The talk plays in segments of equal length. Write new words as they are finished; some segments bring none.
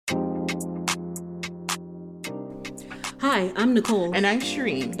Hi, I'm Nicole. And I'm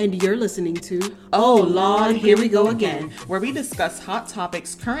Shireen. And you're listening to Oh Lord, Here We Go Again, where we discuss hot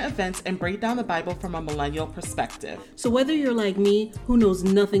topics, current events, and break down the Bible from a millennial perspective. So whether you're like me, who knows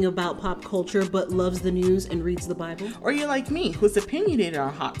nothing about pop culture but loves the news and reads the Bible, or you're like me, who's opinionated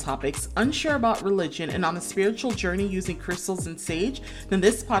on hot topics, unsure about religion, and on a spiritual journey using crystals and sage, then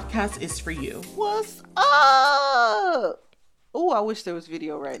this podcast is for you. What's up? Oh, I wish there was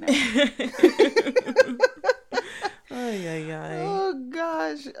video right now. Oh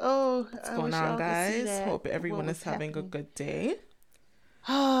gosh. Oh, what's going on, guys? Hope everyone is having a good day.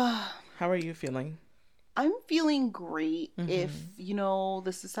 How are you feeling? I'm feeling great. If,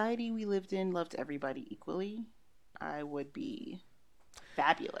 the society we lived in loved everybody equally, I would be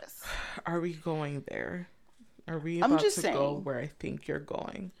fabulous. Are we going there? Are we about to go where I think you're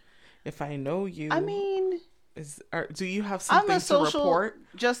going? If I know you, I mean, do you have something to report? I'm a social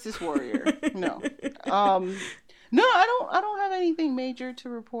justice warrior. No. No, I don't have anything major to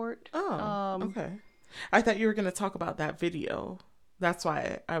report. Oh, okay. I thought you were going to talk about that video. That's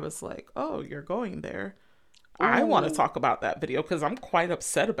why I was like, oh, you're going there. Ooh. I want to talk about that video because I'm quite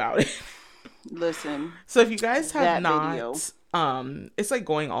upset about it. Listen. So if you guys have not, video. It's like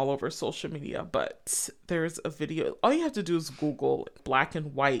going all over social media, but there's a video. All you have to do is Google black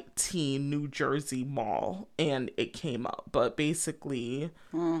and white teen New Jersey mall and it came up. But basically,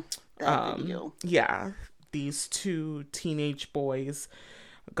 that video. Yeah. These two teenage boys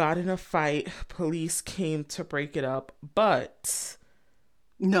got in a fight. Police came to break it up, but...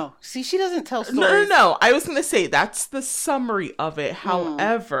 No. See, she doesn't tell stories. No. I was going to say, that's the summary of it.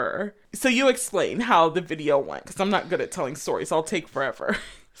 However, so you explain how the video went, because I'm not good at telling stories. I'll take forever.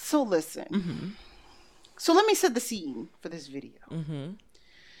 So listen. Mm-hmm. So let me set the scene for this video. Mm-hmm.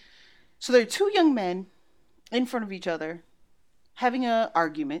 So there are two young men in front of each other having an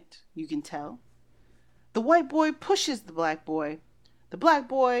argument, you can tell. The white boy pushes the black boy. The black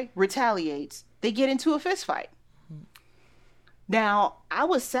boy retaliates. They get into a fist fight. Mm-hmm. Now, I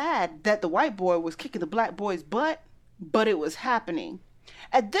was sad that the white boy was kicking the black boy's butt, but it was happening.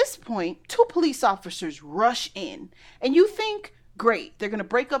 At this point, two police officers rush in. And you think, great, they're going to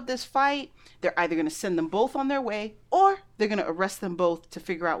break up this fight. They're either going to send them both on their way, or they're going to arrest them both to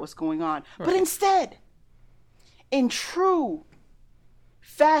figure out what's going on. Right. But instead, in true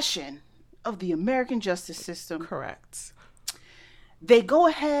fashion of the American justice system. Correct. They go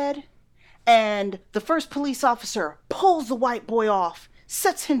ahead and the first police officer pulls the white boy off,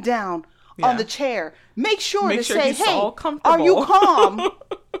 sets him down on the chair, make sure to say, hey, are you calm?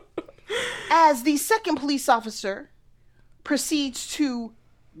 As the second police officer proceeds to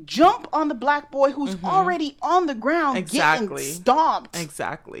jump on the black boy who's already on the ground getting stomped.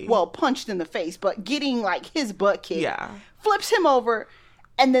 Exactly. Well, punched in the face, but getting like his butt kicked. Yeah. Flips him over.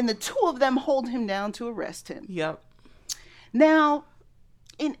 And then the two of them hold him down to arrest him. Yep. Now,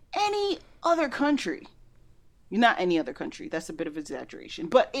 in any other country, not any other country, that's a bit of exaggeration,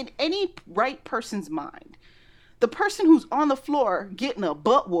 but in any right person's mind, the person who's on the floor getting a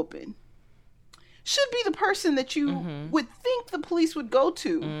butt whooping should be the person that you would think the police would go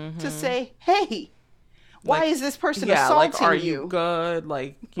to say, hey, why is this person assaulting are you good?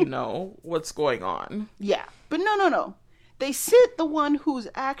 What's going on? Yeah. But no. They sit the one who's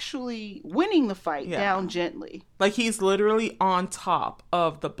actually winning the fight down gently. Like he's literally on top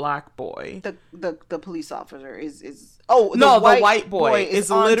of the black boy. The police officer is the white boy is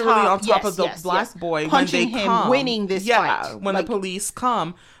literally on top of the black boy punching when they him, come. winning this fight. Yeah, when the police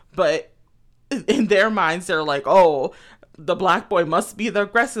come, but in their minds they're like, oh, the black boy must be the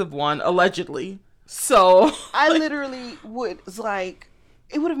aggressive one, allegedly. So I literally was like,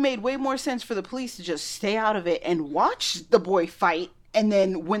 it would have made way more sense for the police to just stay out of it and watch the boy fight. And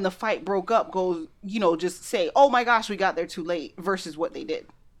then when the fight broke up, go, just say, oh my gosh, we got there too late versus what they did.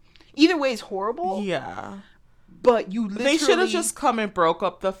 Either way is horrible. Yeah. But you literally... They should have just come and broke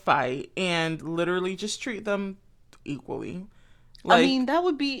up the fight and literally just treat them equally. That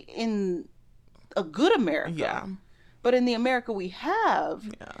would be in a good America. Yeah. But in the America we have,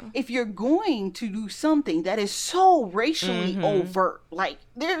 if you're going to do something that is so racially overt,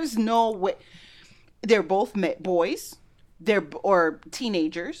 there's no way. They're both boys, or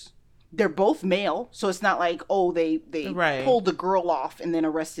teenagers. They're both male, so it's not like, oh, they pulled the girl off and then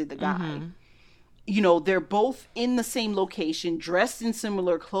arrested the guy. They're both in the same location, dressed in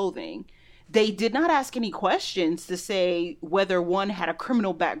similar clothing. They did not ask any questions to say whether one had a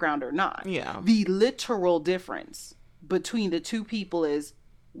criminal background or not. Yeah. The literal difference between the two people is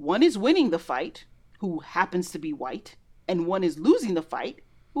one is winning the fight, who happens to be white, and one is losing the fight,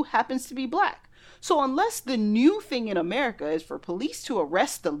 who happens to be black. So unless the new thing in America is for police to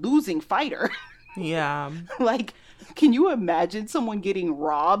arrest the losing fighter, yeah, like Can you imagine someone getting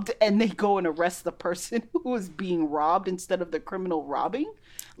robbed and they go and arrest the person who was being robbed instead of the criminal robbing?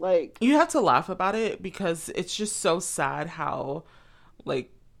 Like, you have to laugh about it because it's just so sad how,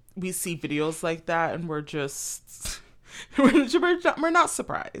 like, we see videos like that and we're just we're not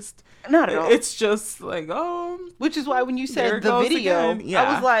surprised. Not at all. It's just like, oh, which is why when you there said it the goes video, again. Yeah.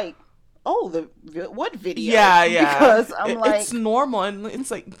 I was like, oh, what video? Yeah. Because I'm like, it's normal, and it's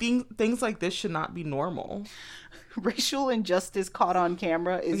like things like this should not be normal. Racial injustice caught on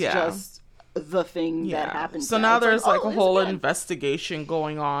camera is just the thing that happens. So now there's like a whole again. investigation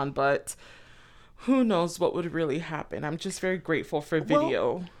going on, but who knows what would really happen. I'm just very grateful for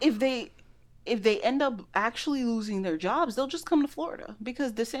video. Well, if they end up actually losing their jobs, they'll just come to Florida,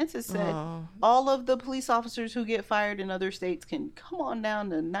 because DeSantis said all of the police officers who get fired in other states can come on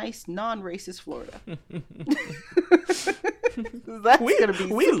down to nice non-racist Florida.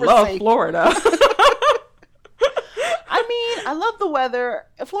 We love safe. Florida. I mean, I love the weather.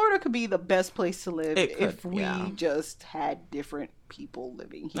 Florida could be the best place to live if we just had different people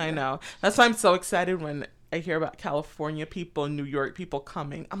living here. I know. That's why I'm so excited when I hear about California people and New York people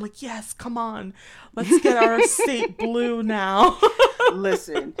coming. I'm like, yes, come on. Let's get our state blue now.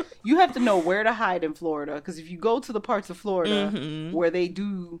 Listen, you have to know where to hide in Florida, because if you go to the parts of Florida where they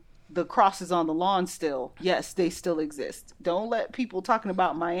do the crosses on the lawn still, yes, they still exist. Don't let people talking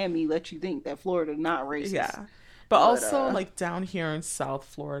about Miami let you think that Florida not racist. Yeah. But also, like, down here in South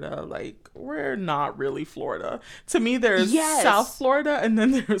Florida, like, we're not really Florida. To me, there's South Florida, and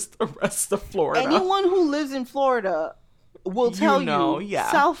then there's the rest of Florida. Anyone who lives in Florida will tell you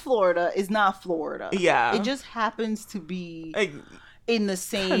South Florida is not Florida. Yeah. It just happens to be like, in the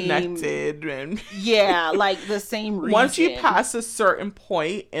same... connected. And like, the same region. Once you pass a certain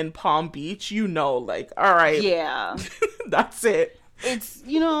point in Palm Beach, you know, like, all right. Yeah. That's it. It's,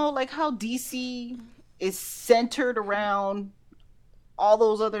 you know, like how D.C. is centered around all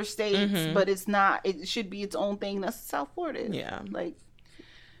those other states, but it's not. It should be its own thing. That's South Florida is. Yeah, like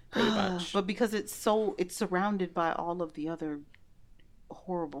pretty much. But because it's surrounded by all of the other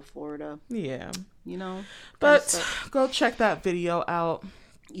horrible Florida. Yeah, you know. But go check that video out.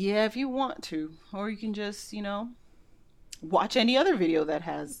 Yeah, if you want to, or you can just watch any other video that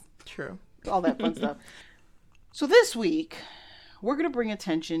has all that fun stuff. So this week, we're gonna bring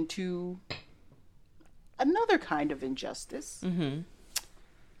attention to another kind of injustice.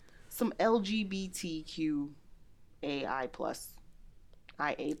 Some LGBTQAI+. IA+.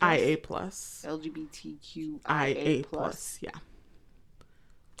 LGBTQIA+. Yeah.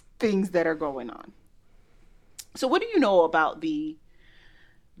 Things that are going on. So what do you know about the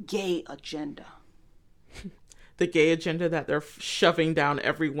gay agenda? The gay agenda that they're shoving down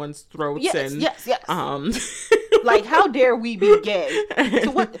everyone's throats. Yes. Like, how dare we be gay?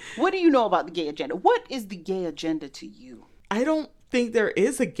 So what do you know about the gay agenda? What is the gay agenda to you? I don't think there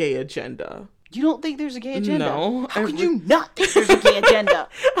is a gay agenda. You don't think there's a gay agenda? No. How could you not think there's a gay agenda?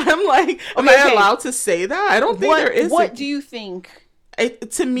 I'm like, am I allowed to say that? I don't think there is. What do you think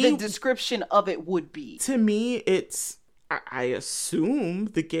to me, the description of it would be? To me, it's, I assume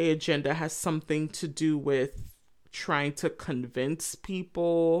the gay agenda has something to do with trying to convince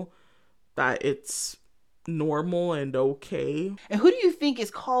people that it's normal and okay. And who do you think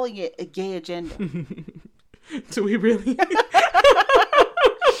is calling it a gay agenda? Do we really?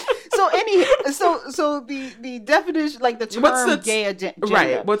 So the definition, like the term gay agenda.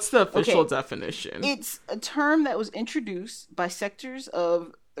 Right. What's the official definition? It's a term that was introduced by sectors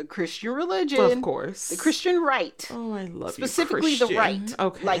of the Christian religion. Of course. The Christian right. Oh, I love specifically you, the right.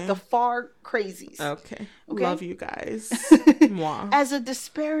 Okay. Like the far crazies. Okay. Love you guys. As a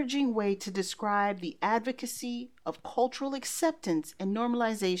disparaging way to describe the advocacy of cultural acceptance and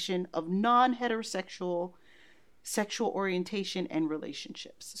normalization of non-heterosexual sexual orientation and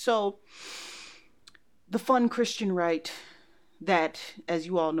relationships. So the fun Christian right that, as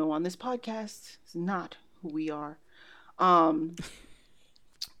you all know on this podcast, is not who we are,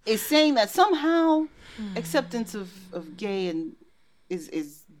 is saying that somehow acceptance of gay and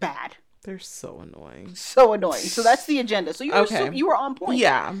is bad. They're so annoying. So annoying. So that's the agenda. So you were on point.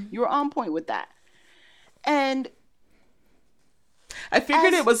 Yeah. You were on point with that. And I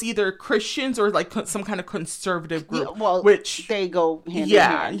figured it was either Christians or like some kind of conservative group. Yeah, well, which they go hand in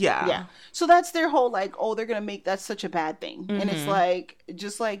hand. Yeah. So that's their whole like, oh, they're gonna make that such a bad thing, and it's like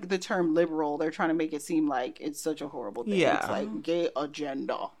just like the term liberal, they're trying to make it seem like it's such a horrible thing. Yeah, it's like gay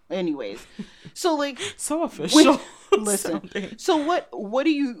agenda. Anyways, so like so official. Listen. So what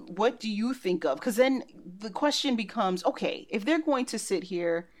do you think of? Because then the question becomes, okay, if they're going to sit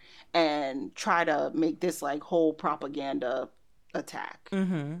here and try to make this like whole propaganda attack,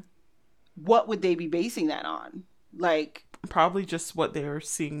 what would they be basing that on? Like, probably just what they're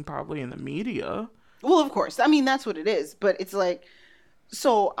seeing probably in the media. well, of course. I mean, that's what it is. But it's like,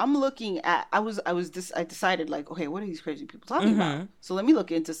 so I'm looking at, I decided like, okay, what are these crazy people talking about? So let me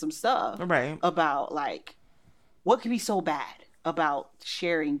look into some stuff Right. about like, what could be so bad about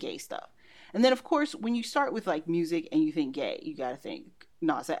sharing gay stuff? And then of course, when you start with like music and you think gay, you got to think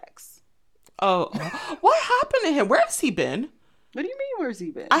Nas X. Oh, what happened to him? Where has he been? What do you mean? Where's he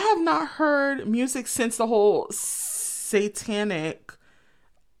been? I have not heard music since the whole satanic,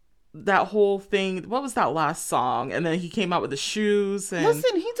 that whole thing. What was that last song? And then he came out with the shoes. And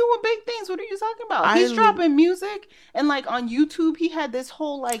Listen, he's doing big things. What are you talking about? He's dropping music, and like on YouTube, he had this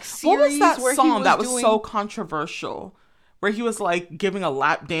whole like series. what was that where song he was that was doing... so controversial? Where he was like giving a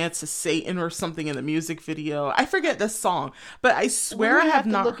lap dance to Satan or something in the music video. I forget the song, but I swear I have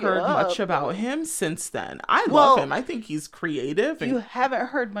not heard much about him since then. I love him. I think he's creative. And... You haven't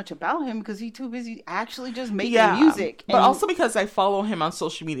heard much about him because he's too busy actually just making music. But also because I follow him on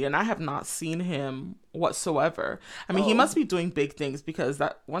social media and I have not seen him whatsoever. I mean, he must be doing big things, because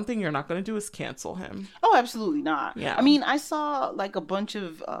that one thing you're not going to do is cancel him. Oh, absolutely not. Yeah. I mean, I saw like a bunch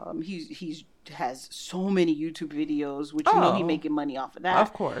of he's has so many YouTube videos, which you know he making money off of that.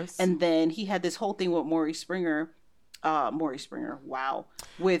 Of course. And then he had this whole thing with Maury Springer, wow,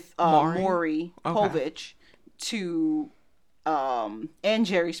 with Maury Povich to and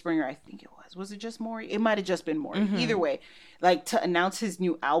Jerry Springer, I think it was. Was it just Maury? It might have just been Maury. Either way, like to announce his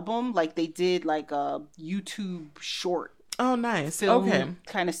new album, like they did like a YouTube short. Oh, nice. Film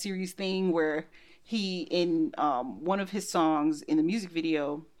kind of series thing where he in one of his songs in the music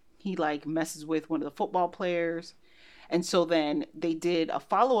video, he like messes with one of the football players. And so then they did a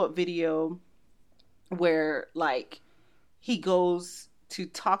follow-up video where like he goes to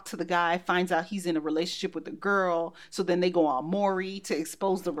talk to the guy, finds out he's in a relationship with the girl. So then they go on Maury to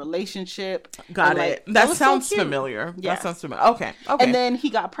expose the relationship. Got it. Like, that sounds familiar. Yeah. That sounds familiar. Okay. And then he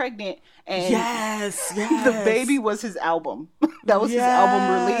got pregnant, and yes. the baby was his album. That was his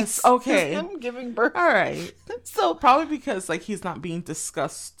album release. Okay. Him giving birth. All right. So probably because like he's not being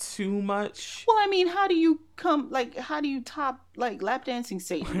discussed too much. Well, I mean, how do you top like lap dancing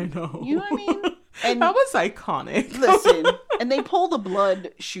Satan? I know. You know what I mean? And that was iconic. Listen, and they pull the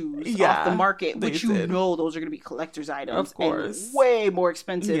blood shoes off the market, which you know those are going to be collector's items, of course, and way more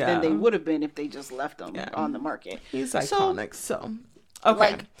expensive than they would have been if they just left them on the market. He's iconic, so okay.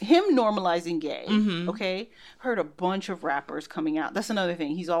 Like him normalizing gay. Okay, heard a bunch of rappers coming out. That's another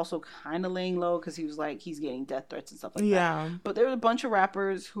thing. He's also kind of laying low because he was like he's getting death threats and stuff like that. But there were a bunch of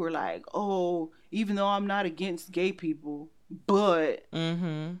rappers who were like, "Oh, even though I'm not against gay people, but."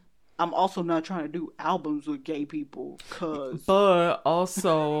 I'm also not trying to do albums with gay people, But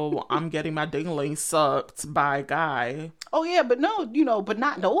also, I'm getting my ding-a-ling sucked by a guy. Oh, yeah, but no, but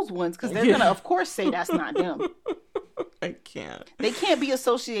not those ones, because they're going to, of course, say that's not them. I can't. They can't be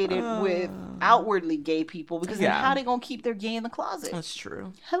associated with outwardly gay people, because then how they going to keep their gay in the closet? That's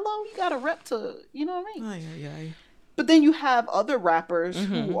true. Hello, you got a rep to, you know what I mean? Aye. But then you have other rappers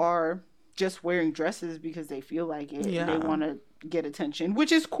who are just wearing dresses because they feel like it. They want to get attention,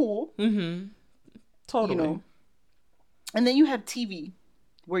 which is cool. Totally. And then you have TV,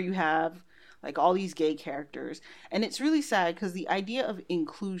 where you have like all these gay characters, and it's really sad because the idea of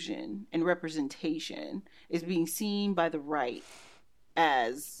inclusion and representation is being seen by the right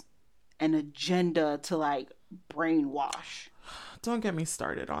as an agenda to like brainwash. Don't get me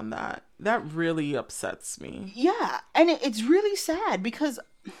started on that. That really upsets me. Yeah, and it's really sad because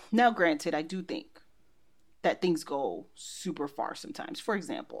now, granted, I do think that things go super far sometimes. For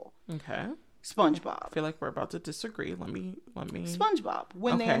example, SpongeBob. I feel like we're about to disagree. Let me. SpongeBob,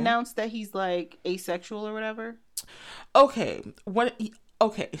 when they announced that he's like asexual or whatever. Okay.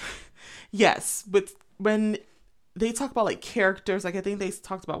 Yes, but when they talk about like characters, like I think they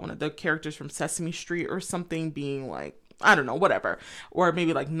talked about one of the characters from Sesame Street or something being like, I don't know, whatever, or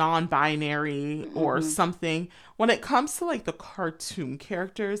maybe like non-binary or something. When it comes to like the cartoon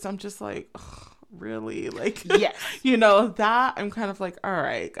characters, I'm just like, ugh, really? Like, yes. That I'm kind of like, all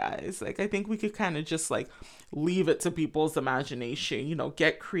right, guys, like I think we could kind of just like leave it to people's imagination,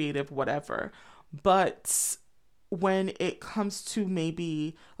 get creative, whatever. But when it comes to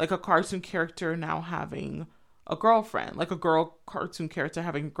maybe like a cartoon character now having a girlfriend, like a girl cartoon character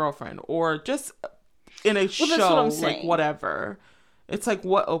having a girlfriend, or just in a show, like whatever, it's like,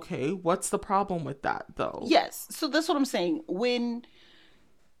 what's the problem with that though? Yes, so that's what I'm saying.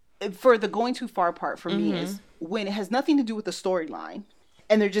 For the going too far part for me is when it has nothing to do with the storyline,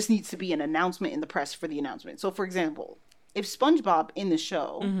 and there just needs to be an announcement in the press for the announcement. So for example, if SpongeBob in the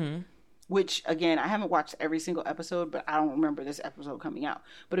show which again, I haven't watched every single episode, but I don't remember this episode coming out.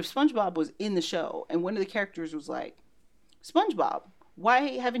 But if SpongeBob was in the show and one of the characters was like, SpongeBob,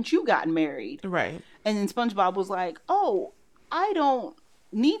 why haven't you gotten married? Right. And then SpongeBob was like, oh, I don't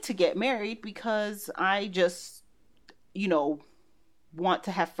need to get married because I just, want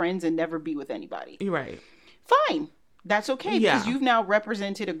to have friends and never be with anybody. Right. Fine. That's okay, because you've now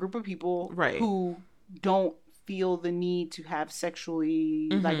represented a group of people who don't feel the need to have sexually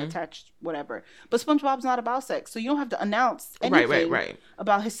attached whatever. But SpongeBob's not about sex, so you don't have to announce anything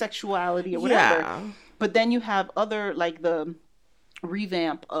about his sexuality or whatever. Yeah. But then you have other, like the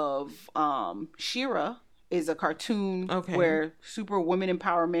revamp of She-Ra is a cartoon where super women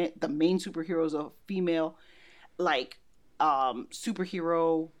empowerment, the main superhero is a female, like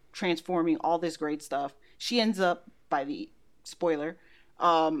superhero transforming, all this great stuff. She ends up, by the spoiler,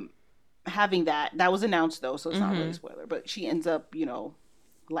 having that was announced though, so it's not really a spoiler, but she ends up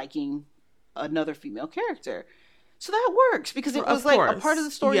liking another female character, so that works because it was like a part of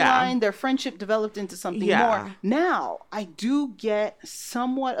the storyline. Their friendship developed into something more. Now I do get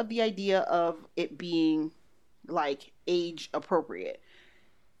somewhat of the idea of it being like age appropriate.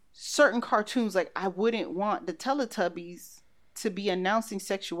 Certain cartoons, like I wouldn't want the Teletubbies to be announcing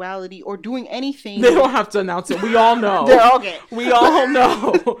sexuality or doing anything. They don't have to announce it. We all know. They're okay. We all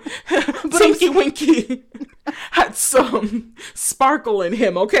know. Tinky Winky had some sparkle in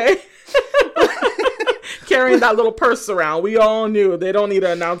him, okay? Carrying that little purse around. We all knew they don't need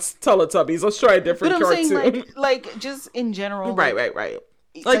to announce Teletubbies. Let's try a different cartoon. Saying like just in general. Right.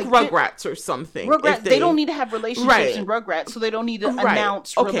 Like Rugrats or something. Rugrats, they don't need to have relationships in Rugrats, so they don't need to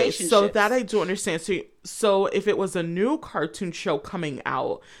announce relationships. So that I do understand. So if it was a new cartoon show coming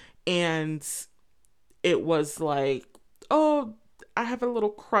out and it was like, oh, I have a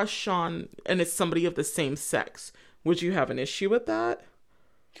little crush on, and it's somebody of the same sex, would you have an issue with that?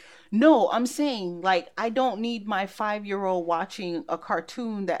 No, I'm saying, like, I don't need my 5-year-old watching a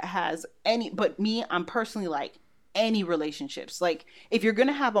cartoon that has but me, I'm personally like, any relationships. Like, if you're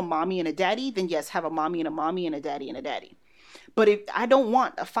gonna have a mommy and a daddy, then yes, have a mommy and a mommy and a daddy and a daddy. But if I don't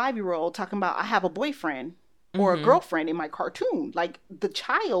want a 5-year-old talking about I have a boyfriend or a girlfriend in my cartoon, like the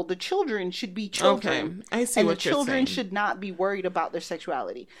children should be children. Okay, I see and what you're saying. And the children should not be worried about their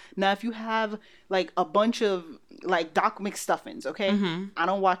sexuality. Now, if you have like a bunch of like Doc McStuffins, okay, I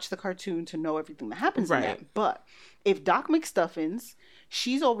don't watch the cartoon to know everything that happens in that. But if Doc McStuffins,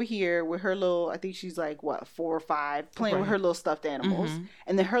 she's over here with her little, I think she's like, 4 or 5, playing with her little stuffed animals.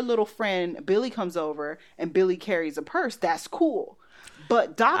 And then her little friend, Billy, comes over and Billy carries a purse. That's cool.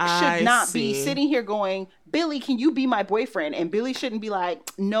 But Doc should not be sitting here going, Billy, can you be my boyfriend? And Billy shouldn't be like,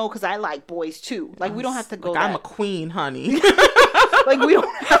 no, because I like boys too. Like, we don't have to go I'm a queen, honey. Like, we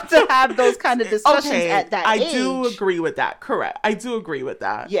don't have to have those kind of discussions at that age. I do agree with that. Correct. I do agree with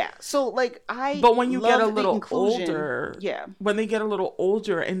that. Yeah. So, like, But when you get a little older, when they get a little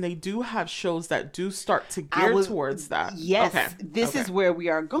older and they do have shows that do start to gear towards that. Yes. Okay. This is where we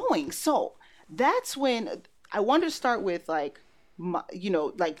are going. So, that's when I want to start with, like,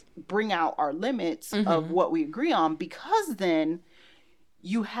 like bring out our limits of what we agree on, because then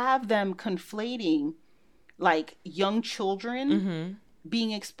you have them conflating like young children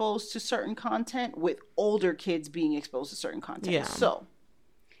being exposed to certain content with older kids being exposed to certain content. Yeah. So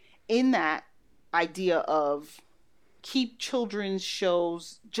in that idea of keep children's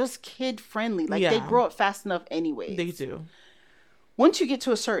shows just kid friendly, like they grow up fast enough anyways. They do. Once you get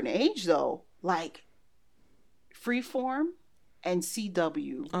to a certain age though, like Freeform and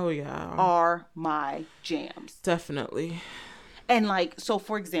CW are my jams. Definitely. And like, so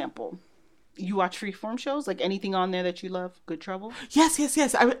for example, you watch Freeform shows? Like anything on there that you love? Good Trouble? Yes.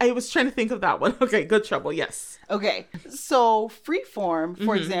 I was trying to think of that one. Okay, Good Trouble, yes. Okay, so Freeform,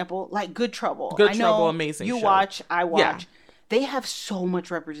 for example, like Good Trouble. Good Trouble, amazing you show. Watch, I watch. Yeah. They have so much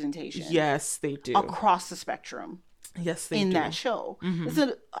representation. Yes, they do. Across the spectrum. Yes, they do. In that show. It's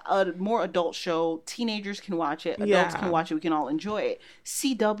a more adult show. Teenagers can watch it. Adults can watch it. We can all enjoy it.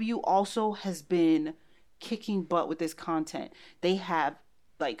 CW also has been kicking butt with this content. They have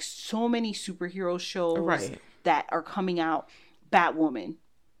like so many superhero shows that are coming out. Batwoman,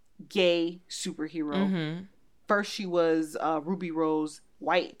 gay superhero. First she was Ruby Rose,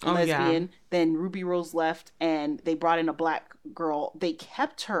 white lesbian. Then Ruby Rose left and they brought in a black girl. They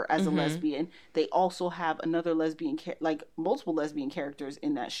kept her as a lesbian. They also have another lesbian, like multiple lesbian characters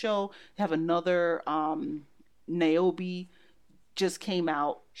in that show. They have another Niobe just came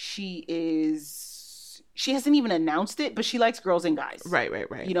out. She she hasn't even announced it, but she likes girls and guys. Right.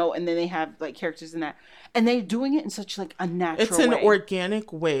 You know, and then they have like characters in that, and they're doing it in such like a natural It's an way.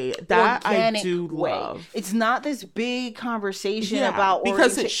 Organic way that I do love. It's not this big conversation about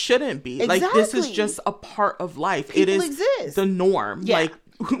because it shouldn't be. Exactly. Like, this is just a part of life. People it is exist. The norm. Yeah. Like,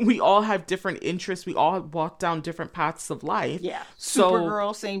 we all have different interests. We all walk down different paths of life. Yeah. So,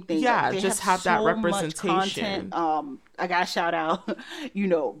 Supergirl, same thing. Yeah, Like, just have that so representation. I got to shout out, you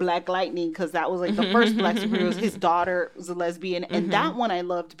know, Black Lightning, because that was like the first Black superhero. His daughter was a lesbian. And that one I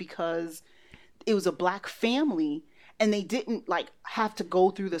loved because it was a Black family. And they didn't like have to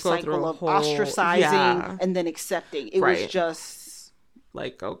go through the cycle of ostracizing and then accepting. It was just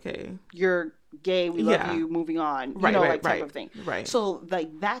like, okay, you're gay, we love you, moving on, type of thing. Right. So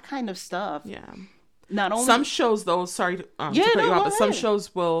like that kind of stuff. Yeah. Not only some shows though, sorry to cut you off, but some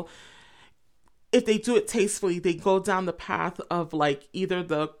shows will, if they do it tastefully, they go down the path of like either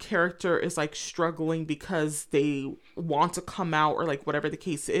the character is like struggling because they want to come out or like whatever the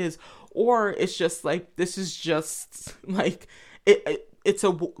case is, or it's just like, this is just like it's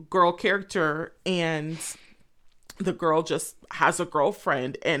a girl character and the girl just has a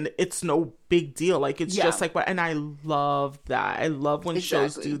girlfriend and it's no big deal. Like, it's just like what, and I love that. I love when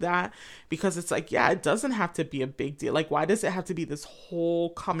shows do that, because it's like, yeah, it doesn't have to be a big deal. Like, why does it have to be this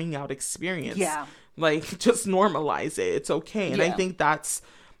whole coming out experience? Yeah. Like, just normalize it. It's okay. And I think that's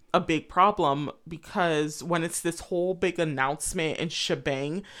a big problem, because when it's this whole big announcement and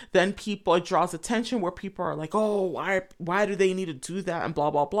shebang, then it draws attention where people are like, oh, why do they need to do that and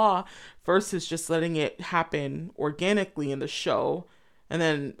blah blah blah, versus just letting it happen organically in the show. And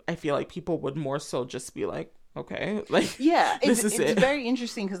then I feel like people would more so just be like, okay, like, it's very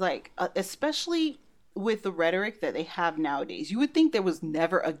interesting, because like especially with the rhetoric that they have nowadays, you would think there was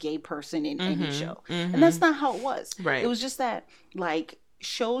never a gay person in any show, and that's not how it was. Right. It was just that like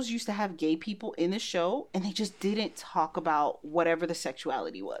shows used to have gay people in the show and they just didn't talk about whatever the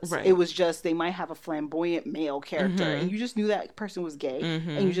sexuality was. Right. It was just, they might have a flamboyant male character and you just knew that person was gay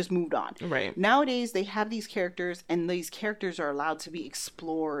and you just moved on. Right. Nowadays they have these characters and these characters are allowed to be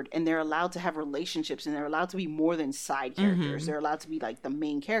explored and they're allowed to have relationships and they're allowed to be more than side characters. They're allowed to be like the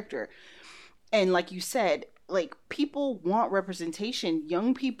main character. And like you said, like, people want representation.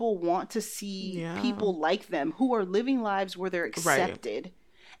 Young people want to see people like them who are living lives where they're accepted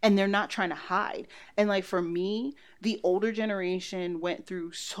and they're not trying to hide. And like, for me, the older generation went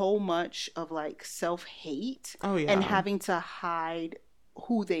through so much of like self-hate and having to hide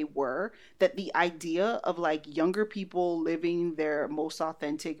who they were, that the idea of like younger people living their most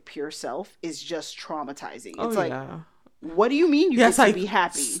authentic, pure self is just traumatizing. It's what do you mean you get to be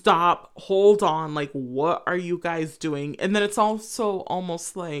happy? Stop, hold on, like, what are you guys doing? And then it's also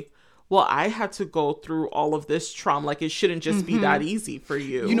almost like, well, I had to go through all of this trauma. Like, it shouldn't just be that easy for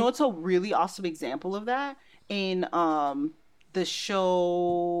you. You know what's a really awesome example of that? In the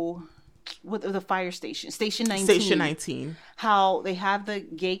show, what, the fire station, Station 19. Station 19. How they have the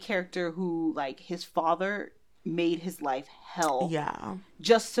gay character who, like, his father made his life hell. Yeah.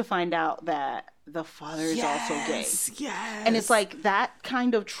 Just to find out that the father is also gay. Yes. And it's like that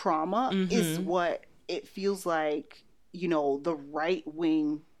kind of trauma is what it feels like, you know, the right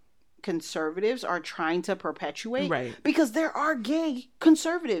wing conservatives are trying to perpetuate. Right. Because there are gay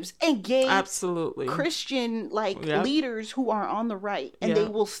conservatives and gay Christian leaders who are on the right, and they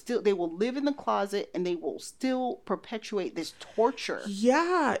will live in the closet and they will still perpetuate this torture.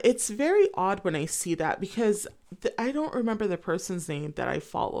 Yeah, it's very odd when I see that, because I don't remember the person's name that I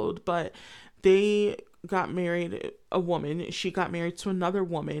followed, but they got married, a woman, she got married to another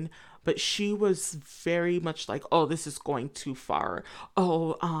woman, but she was very much like, oh, this is going too far.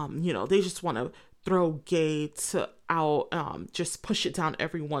 Oh, you know, they just want to throw gay out, just push it down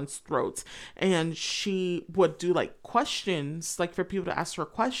everyone's throats. And she would do like questions, like for people to ask her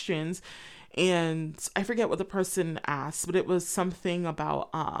questions. And I forget what the person asked, but it was something about,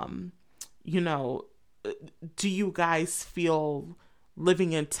 you know, do you guys feel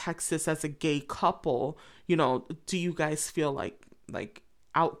living in Texas as a gay couple, you know, do you guys feel like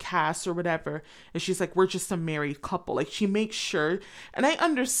outcasts or whatever? And she's like, we're just a married couple. Like, she makes sure, and I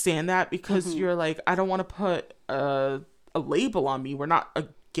understand that, because you're like, I don't want to put a label on me. We're not a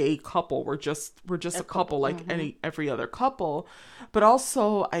gay couple. We're just a couple like every other couple. But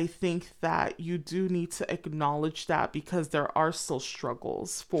also, I think that you do need to acknowledge that, because there are still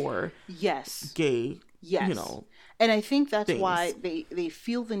struggles for gay, you know. And I think that's why they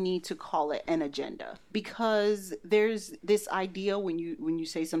feel the need to call it an agenda, because there's this idea when you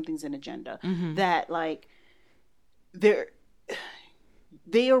say something's an agenda that like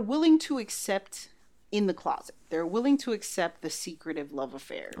they are willing to accept in the closet. They're willing to accept the secretive love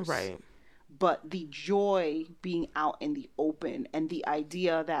affairs. Right. but the joy being out in the open and the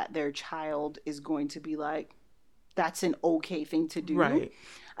idea that their child is going to be like, that's an okay thing to do. Right.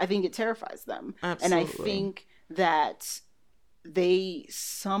 I think it terrifies them. Absolutely. And I think that they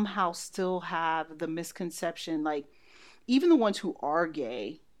somehow still have the misconception, like, even the ones who are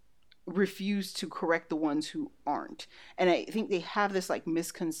gay refuse to correct the ones who aren't. And I think they have this like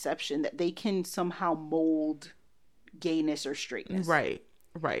misconception that they can somehow mold gayness or straightness. Right.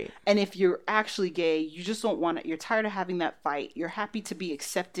 Right. And if you're actually gay, you just don't want it. You're tired of having that fight. You're happy to be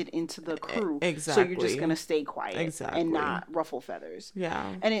accepted into the crew. Exactly. So you're just going to stay quiet and not ruffle feathers.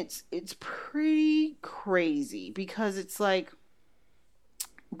 Yeah. And it's pretty crazy because it's like,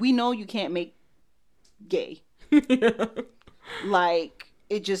 we know you can't make gay. Like,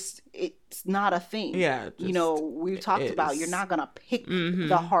 it's not a thing. Yeah. You know, we've talked about you're not going to pick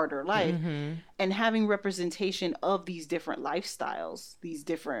the harder life. And having representation of these different lifestyles, these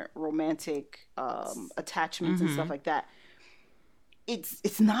different romantic attachments and stuff like that,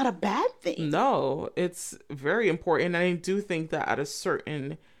 it's not a bad thing. No, it's very important. And I do think that at a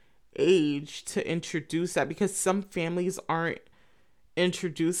certain age to introduce that, because some families aren't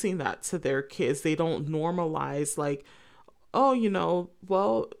introducing that to their kids. They don't normalize, like, oh, you know,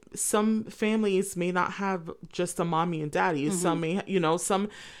 well, some families may not have just a mommy and daddy. Some may, you know, some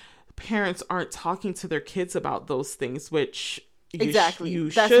parents aren't talking to their kids about those things, which that's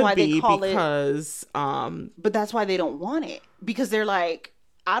should why be, they call because but that's why they don't want it, because they're like,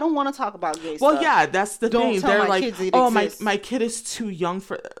 I don't want to talk about gay stuff. Well, yeah, that's the Don't thing. tell They're my like, kids it oh, exists. my kid is too young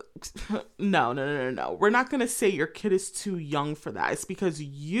for no. We're not going to say your kid is too young for that. It's because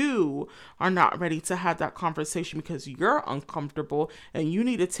you are not ready to have that conversation because you're uncomfortable and you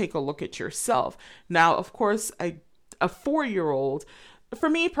need to take a look at yourself. Now, of course, a 4-year-old, for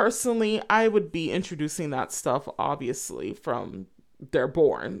me personally, I would be introducing that stuff, obviously, from they're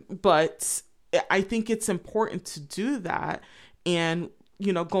born. But I think it's important to do that. And,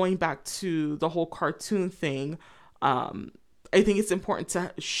 you know, going back to the whole cartoon thing, I think it's important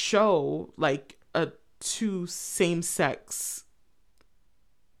to show like a two same-sex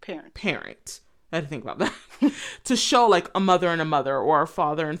parent. I had to think about that. To show like a mother and a mother, or a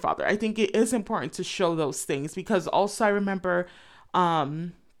father and father. I think it is important to show those things, because also I remember I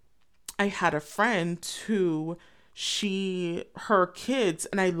had a friend who her kids,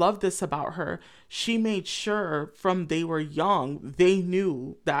 and I love this about her, she made sure from they were young, they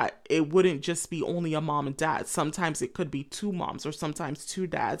knew that it wouldn't just be only a mom and dad. Sometimes it could be 2 moms or sometimes 2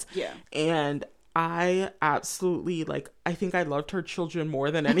 dads. Yeah. And I absolutely, like, I think I loved her children more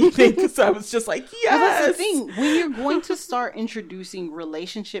than anything, because I was just like, yes. Well, that's the thing. When you're going to start introducing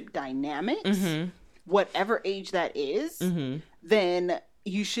relationship dynamics, whatever age that is, then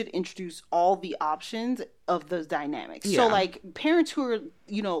you should introduce all the options of those dynamics. Yeah. So like parents who are,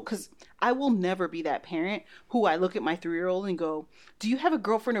 you know, because I will never be that parent who I look at my 3-year-old and go, do you have a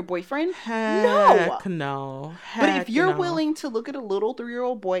girlfriend or boyfriend? Heck no. But if you're willing to look at a little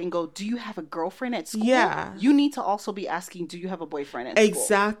 3-year-old boy and go, do you have a girlfriend at school? Yeah. You need to also be asking, do you have a boyfriend at school?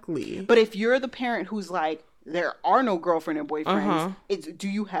 Exactly. But if you're the parent who's like, there are no girlfriend and boyfriends, it's, do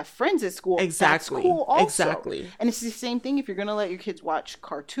you have friends at school? Exactly. That's cool also. Exactly. And it's the same thing if you're going to let your kids watch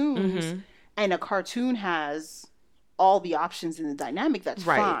cartoons, and a cartoon has all the options in the dynamic, that's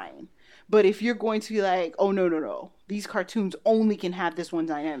fine. But if you're going to be like, oh, no, these cartoons only can have this one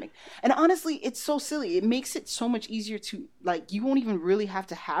dynamic. And honestly, it's so silly. It makes it so much easier to, like, you won't even really have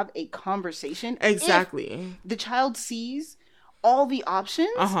to have a conversation. Exactly. If the child sees all the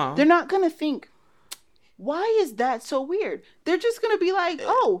options, they're not going to think, why is that so weird? They're just going to be like,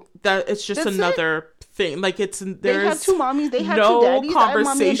 oh. That it's just another thing. Like, they have 2 mommies, they have 2 no daddies.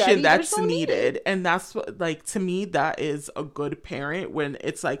 conversation that's needed. And that's what, like, to me, that is a good parent, when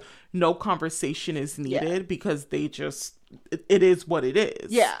it's like no conversation is needed, because they just, it is what it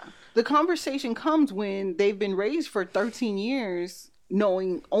is. Yeah. The conversation comes when they've been raised for 13 years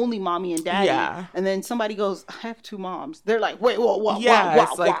knowing only mommy and daddy. Yeah. And then somebody goes, I have 2 moms. They're like, wait, whoa, yeah,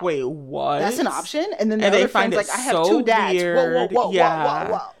 it's like, wait, what? That's an option? And then the and other they find friend's it like, I have so 2 dads. weird.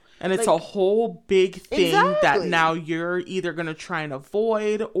 Whoa. And it's like, a whole big thing that exactly. now you're either going to try and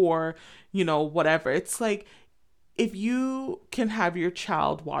avoid, or, you know, whatever. It's like, if you can have your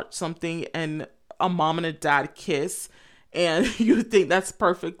child watch something and a mom and a dad kiss, and you think that's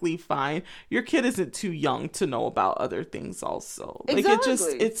perfectly fine, your kid isn't too young to know about other things also. Like,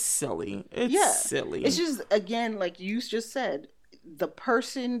 exactly. it's silly. It's silly. It's just, again, like you just said, the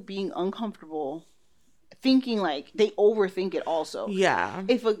person being uncomfortable, thinking, like, they overthink it also. Yeah.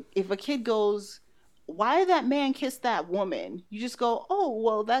 If a kid goes, why did that man kiss that woman? You just go, oh,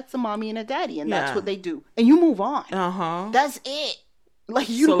 well, that's a mommy and a daddy, and that's what they do. And you move on. Uh-huh. That's it. Like,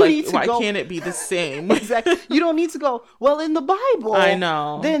 you don't need to why go. Why can't it be the same? Exactly. You don't need to go, well, in the Bible, I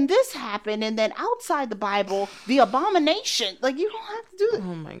know. then this happened, and then outside the Bible, the abomination. Like, you don't have to do that.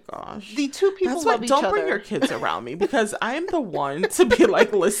 Oh my gosh. The two people That's love why each don't other. bring your kids around me, because I am the one to be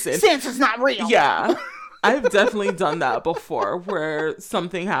like, listen, Santa's not real. yeah. I've definitely done that before, where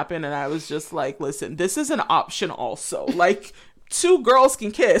something happened and I was just like, listen, this is an option also. Like, 2 girls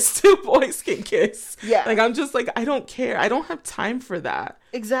can kiss, 2 boys can kiss. Yeah. Like, I'm just like, I don't care. I don't have time for that.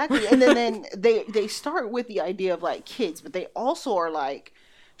 Exactly. And then they start with the idea of like kids, but they also are like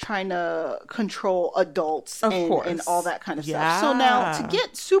trying to control adults Of and course. all that kind of Yeah. stuff. So now, to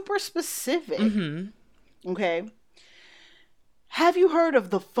get super specific, okay, have you heard of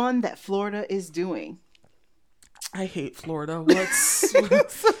the fun that Florida is doing? I hate Florida. What's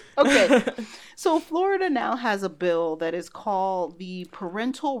Okay. So Florida now has a bill that is called the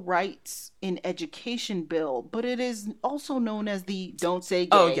Parental Rights in Education Bill, but it is also known as the Don't Say Gay.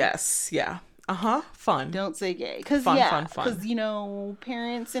 Oh, yes. Yeah. Fun. Don't say gay. Because, Fun. because, you know,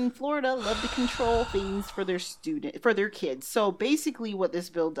 parents in Florida love to control things for their kids. So basically what this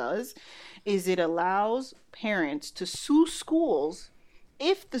bill does is it allows parents to sue schools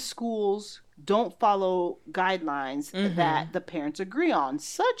if the schools don't follow guidelines that the parents agree on,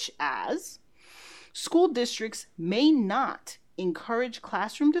 such as school districts may not encourage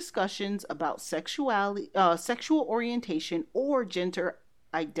classroom discussions about sexual orientation or gender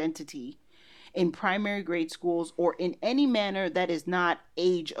identity in primary grade schools or in any manner that is not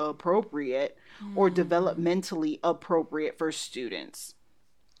age appropriate or developmentally appropriate for students.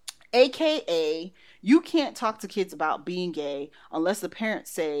 AKA, you can't talk to kids about being gay unless the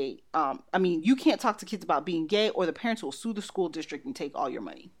parents say, you can't talk to kids about being gay or the parents will sue the school district and take all your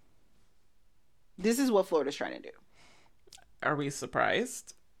money. This is what Florida's trying to do. Are we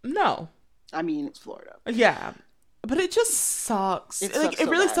surprised? No. I mean, it's Florida. Yeah. But it just sucks. It Like, sucks it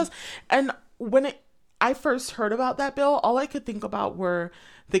so really bad. sucks. And when I first heard about that bill, all I could think about were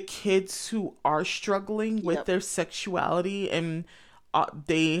the kids who are struggling with their sexuality, and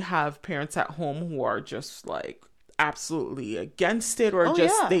they have parents at home who are just like absolutely against it, or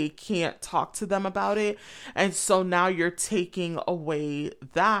they can't talk to them about it. And so now you're taking away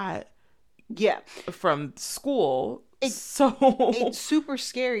that from school. It's super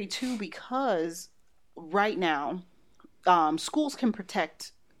scary too, because right now schools can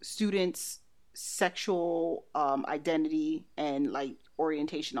protect students' sexual identity and like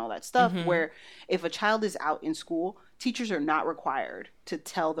orientation, all that stuff, where if a child is out in school, teachers are not required to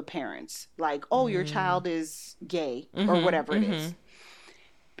tell the parents like, oh, your child is gay or whatever it is,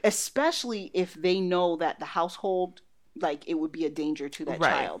 especially if they know that the household, like, it would be a danger to that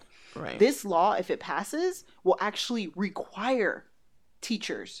child. Right. This law, if it passes, will actually require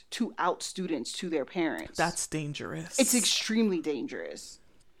teachers to out students to their parents. That's dangerous. It's extremely dangerous.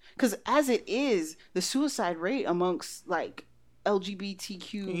 Because as it is, the suicide rate amongst like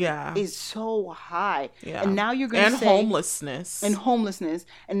LGBTQ is so high. Yeah. And now you're going to say... homelessness. And homelessness.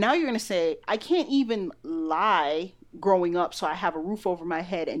 And now you're going to say, I can't even lie growing up so I have a roof over my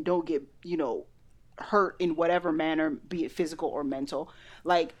head and don't get, hurt in whatever manner, be it physical or mental.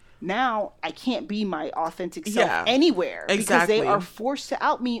 Like, now I can't be my authentic self anywhere because they are forced to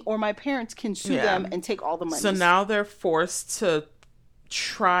out me, or my parents can sue them and take all the money. So now they're forced to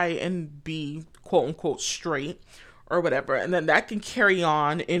try and be quote unquote straight or whatever, and then that can carry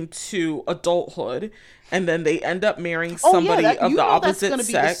on into adulthood, and then they end up marrying somebody of the opposite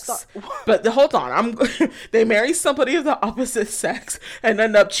sex. But hold on, they marry somebody of the opposite sex and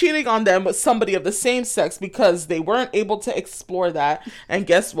end up cheating on them with somebody of the same sex because they weren't able to explore that. And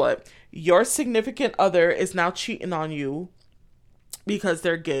guess what? Your significant other is now cheating on you because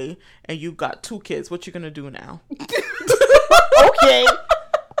they're gay, and you got 2 kids. What you gonna do now? Okay,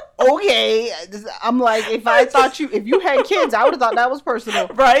 I'm like, if you had kids, I would have thought that was personal,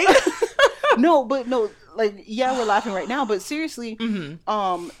 right? No, like, we're laughing right now, but seriously,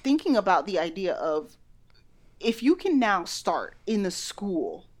 thinking about the idea of if you can now start in the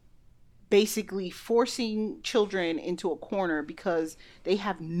school, basically forcing children into a corner because they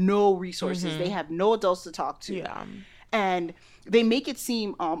have no resources, they have no adults to talk to, and they make it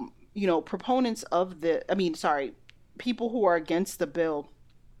seem, proponents of people who are against the bill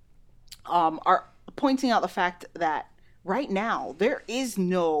are pointing out the fact that right now there is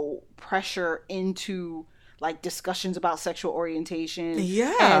no pressure into like discussions about sexual orientation.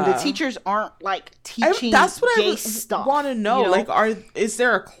 And the teachers aren't like teaching that's what gay I stuff. Want to know, like, is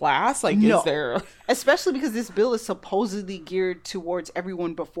there a class? Like, no. Is there? Especially because this bill is supposedly geared towards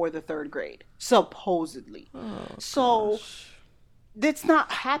everyone before the 3rd grade. Supposedly. Oh, so gosh. that's not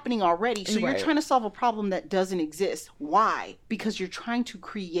happening already. So Right. you're trying to solve a problem that doesn't exist. Why? Because you're trying to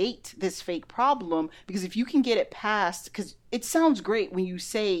create this fake problem. Because if you can get it past, because it sounds great when you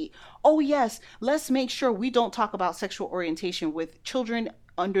say, oh yes, let's make sure we don't talk about sexual orientation with children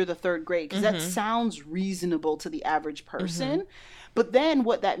under the 3rd grade, because that sounds reasonable to the average person. But then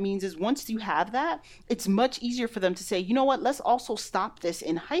what that means is once you have that, it's much easier for them to say, you know what, let's also stop this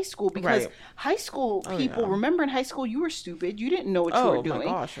in high school, because Right. high school people, remember in high school, you were stupid. You didn't know what you were doing. My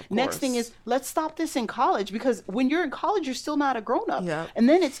gosh, of Next thing course. is, let's stop this in college, because when you're in college, you're still not a grown up. Yep. And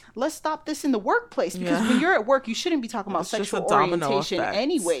then it's, let's stop this in the workplace, because when you're at work, you shouldn't be talking about It's just sexual a domino orientation effect.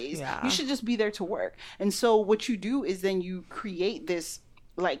 anyways. Yeah. You should just be there to work. And so what you do is then you create this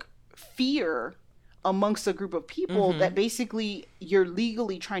like fear amongst a group of people that basically you're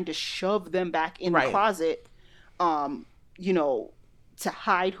legally trying to shove them back in the Right. closet, you know, to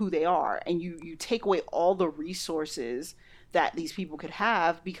hide who they are. And you take away all the resources that these people could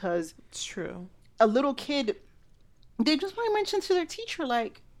have, because It's true. a little kid, they just might mention to their teacher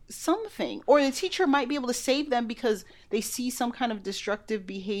like something, or the teacher might be able to save them because they see some kind of destructive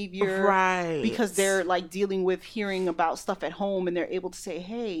behavior, Right. because they're like dealing with hearing about stuff at home, and they're able to say,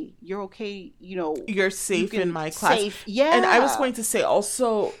 hey, you're okay, you know, You're safe can in my class. safe- yeah. And I was going to say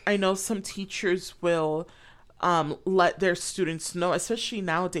also, I know some teachers will let their students know, especially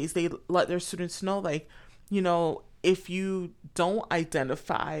nowadays, they let their students know, like, you know, if you don't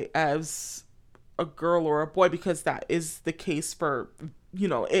identify as a girl or a boy, because that is the case for, you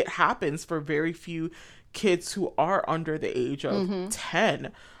know, it happens for very few kids who are under the age of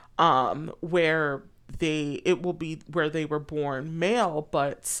 10, where it will be where they were born male,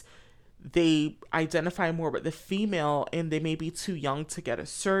 but they identify more with the female, and they may be too young to get a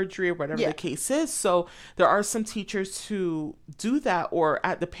surgery or whatever the case is. So there are some teachers who do that, or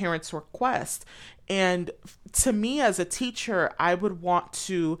at the parents' request. And to me as a teacher, I would want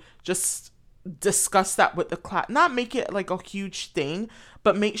to just discuss that with the class, not make it like a huge thing,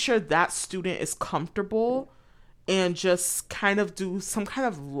 but make sure that student is comfortable, and just kind of do some kind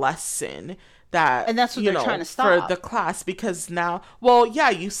of lesson that, And that's what you they're know, trying to for stop. the class. Because now, well, yeah,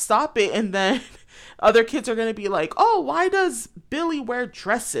 you stop it, and then other kids are going to be like, oh, why does Billy wear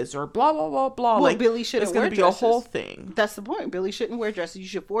dresses, or blah blah blah blah. Well, like, Billy shouldn't it's going wear to be a whole dresses. thing. That's the point. Billy shouldn't wear dresses. You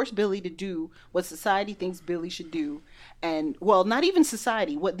should force Billy to do what society thinks Billy should do. And, well, not even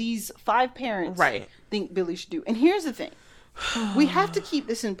society, what these 5 parents Right. think Billy should do. And here's the thing. We have to keep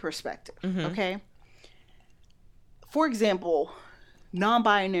this in perspective, okay? For example,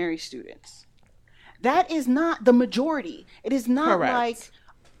 non-binary students. That is not the majority. It is not Correct. like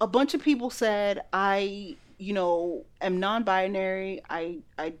a bunch of people said, I, you know, am non-binary. I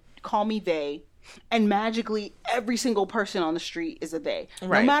call me they. And magically, every single person on the street is a they.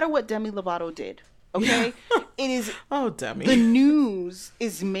 Right. No matter what Demi Lovato did, okay? It is, Oh, Demi. the news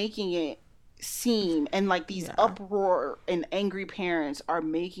is making it seem, and like these uproar and angry parents are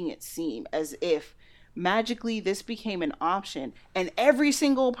making it seem as if magically this became an option, and every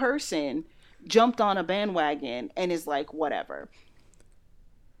single person jumped on a bandwagon and is like, whatever.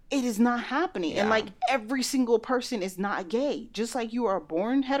 It is not happening. And like every single person is not gay. Just like you are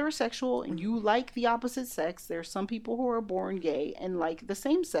born heterosexual and you like the opposite sex, there are some people who are born gay and like the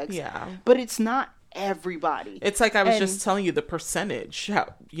same sex. Yeah. But it's not everybody. It's like I was And- just telling you the percentage.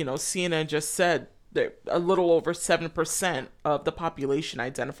 How, you know, CNN just said that a little over 7% of the population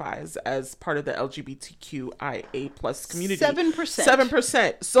identifies as part of the LGBTQIA plus community. 7%.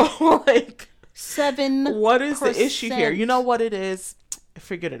 7%. So, like, 7%. what is the issue here? You know what it is? I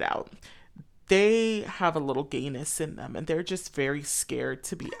figured it out. They have a little gayness in them, and they're just very scared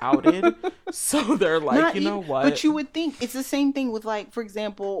to be outed. So they're like, Not you know even- what? But you would think it's the same thing with, like, for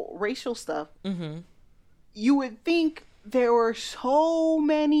example, racial stuff. Mm-hmm. You would think there were so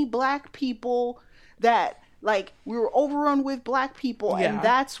many black people that, like, we were overrun with black people, Yeah. and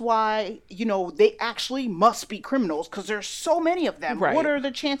that's why, you know, they actually must be criminals because there's so many of them. Right. What are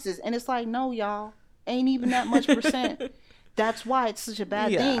the chances? And it's like, no, y'all, ain't even that much percent. That's why it's such a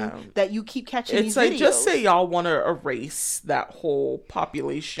bad Yeah. thing that you keep catching It's these like, videos. just say y'all want to erase that whole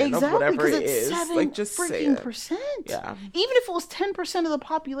population of whatever because it it's is. 7 Like, just say freaking it. percent. Yeah. Even if it was 10% of the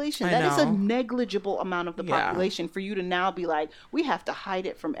population, I that is a know. negligible amount of the Yeah. population for you to now be like, we have to hide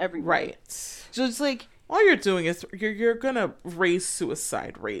it from everyone. Right. So it's like, All you're doing is you're gonna raise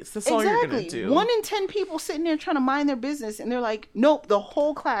suicide rates. That's all you're gonna exactly. do. 1 in 10 people sitting there trying to mind their business, and they're like, nope, the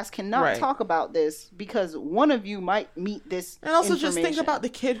whole class cannot Right. talk about this because one of you might meet this And also just think information. about the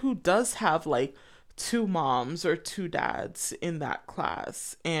kid who does have like 2 moms or 2 dads in that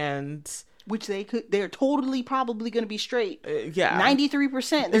class, and which they're totally probably going to be straight. yeah,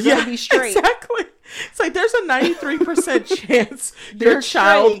 93% they're going to be straight. Exactly. It's like there's a 93% chance They're your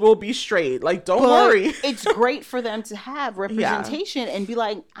child straight. will be straight. Like, don't But worry. it's great for them to have representation and be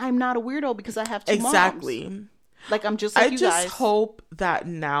like, I'm not a weirdo because I have two Exactly. moms. Like, I'm just like I you just guys. hope that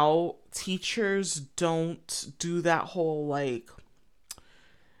now teachers don't do that whole, like,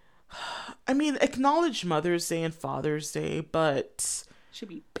 I mean, acknowledge Mother's Day and Father's Day, but Should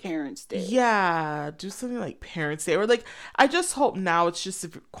be Parents' Day. yeah, do something like Parents' Day, or like, I just hope now it's just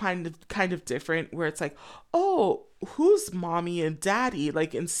kind of different, where it's like, oh, who's mommy and daddy?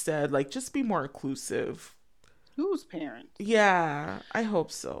 Like, instead, like, just be more inclusive. Who's parents? Yeah, I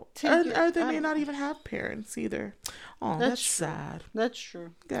hope so. Take it. Or they may not even have parents either. Oh, that's true. sad. That's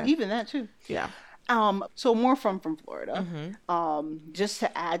true. Yeah. Even that too. Yeah. So more from Florida. Just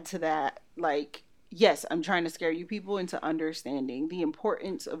to add to that, like, yes, I'm trying to scare you people into understanding the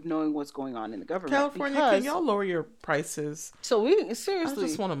importance of knowing what's going on in the government. California, can y'all lower your prices? So we I seriously.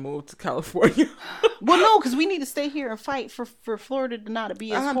 just want to move to California. Well, no, because we need to stay here and fight for Florida to not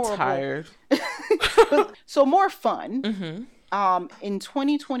be as I'm horrible. tired. So more fun. In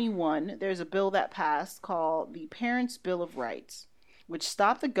 2021, there's a bill that passed called the Parents' Bill of Rights, which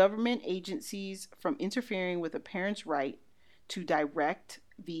stopped the government agencies from interfering with a parent's right to direct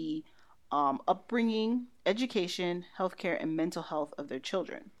the upbringing, education, healthcare, and mental health of their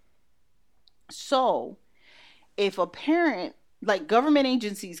children. So, if a parent, like, government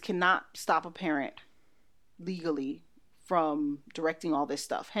agencies cannot stop a parent legally from directing all this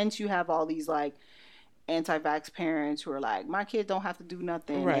stuff. Hence, you have all these, like, anti-vax parents who are like, my kid don't have to do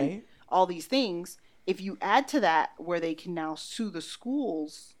nothing. Right. And all these things. If you add to that where they can now sue the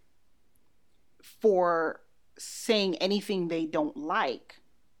schools for saying anything they don't like,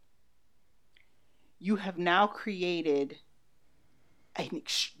 you have now created an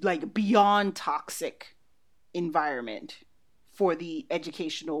like beyond toxic environment for the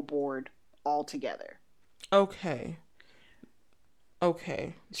educational board altogether. Okay.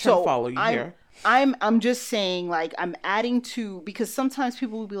 Trying So to follow you here. I'm just saying, like, I'm adding to, because sometimes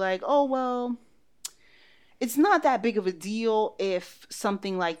people will be like, oh, well, it's not that big of a deal if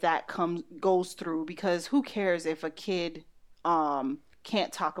something like that goes through, because who cares if a kid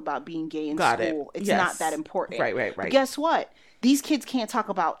can't talk about being gay in school? It's not that important. Right. But guess what? These kids can't talk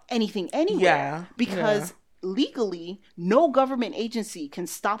about anything anywhere because legally, no government agency can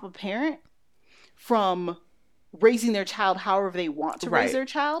stop a parent from raising their child however they want to raise their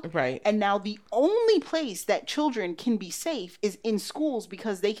child. Right. And now the only place that children can be safe is in schools,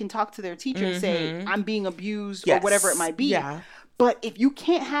 because they can talk to their teacher and say, I'm being abused or whatever it might be. Yeah. But if you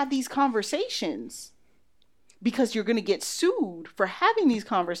can't have these conversations because you're going to get sued for having these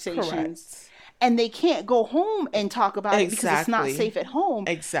conversations, Correct. and they can't go home and talk about it because it's not safe at home.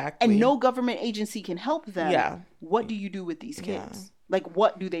 Exactly. And no government agency can help them. Yeah. What do you do with these kids? Yeah. Like,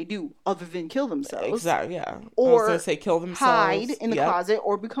 what do they do other than kill themselves? Exactly. Yeah. Or I was gonna say kill themselves, hide in the closet,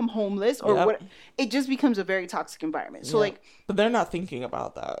 or become homeless, or what? It just becomes a very toxic environment. So, like, but they're not thinking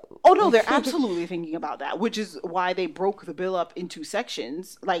about that. oh no, they're absolutely thinking about that, which is why they broke the bill up into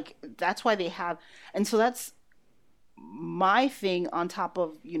sections. Like, that's why they have, and so that's my thing on top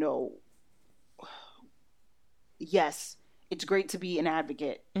of, you know, yes, it's great to be an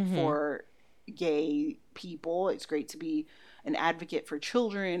advocate for gay people. It's great to be an advocate for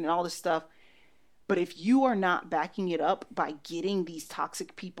children and all this stuff. But if you are not backing it up by getting these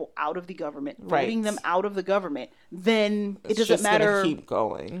toxic people out of the government, voting them out of the government, then it doesn't matter. Keep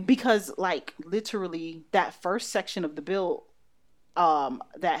going. Because, like, literally that first section of the bill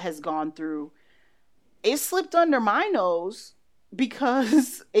that has gone through, it slipped under my nose,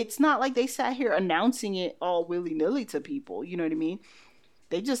 because it's not like they sat here announcing it all willy-nilly to people. You know what I mean?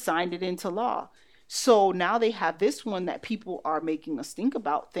 They just signed it into law. So now they have this one that people are making us think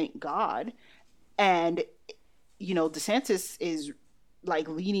about, thank God. And, you know, DeSantis is, like,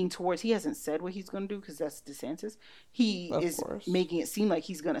 leaning towards, he hasn't said what he's going to do, because that's DeSantis. He is making it seem like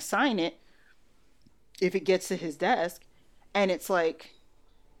he's going to sign it if it gets to his desk. And it's like,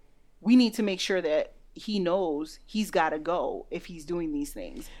 we need to make sure that he knows he's got to go if he's doing these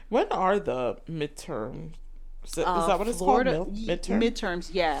things. When are the midterms? Is that what it's Florida, called? Midterms,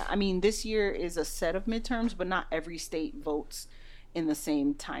 yeah. I mean, this year is a set of midterms, but not every state votes in the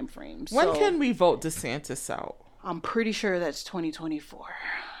same time frame. When can we vote DeSantis out? I'm pretty sure that's 2024.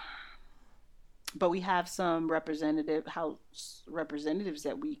 But we have some House representatives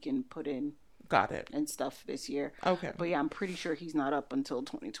that we can put in. Got it. And stuff this year. Okay. But yeah, I'm pretty sure he's not up until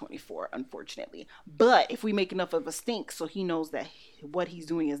 2024, unfortunately. But if we make enough of a stink so he knows that what he's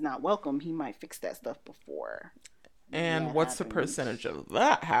doing is not welcome, he might fix that stuff before. And what's the percentage of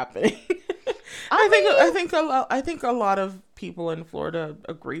that happening? I think a lot of people in Florida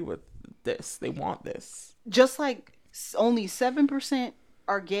agree with this. They want this. Just like only 7%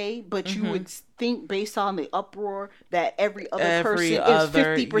 are gay, but you would think based on the uproar that every person is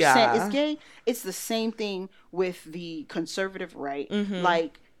 50% is gay. It's the same thing with the conservative right.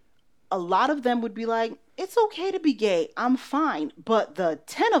 Like, a lot of them would be like, it's okay to be gay, I'm fine. But the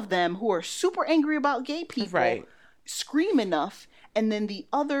 10 of them who are super angry about gay people scream enough, and then the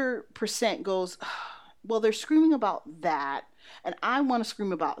other percent goes, well, they're screaming about that, and I want to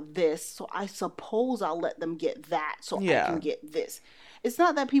scream about this, so I suppose I'll let them get that so I can get this. It's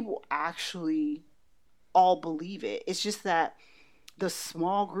not that people actually all believe it. It's just that the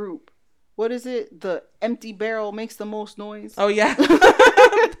small group, what is it? The empty barrel makes the most noise. Oh, yeah.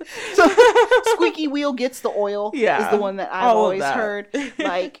 So, squeaky wheel gets the oil is the one that I've always heard.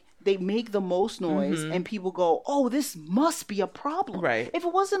 Like, they make the most noise and people go, oh, this must be a problem. Right. If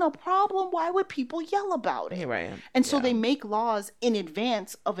it wasn't a problem, why would people yell about it? Right. And so they make laws in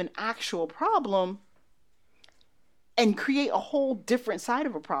advance of an actual problem and create a whole different side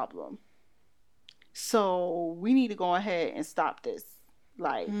of a problem. So we need to go ahead and stop this.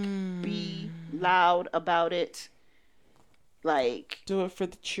 Like, be loud about it. Like, do it for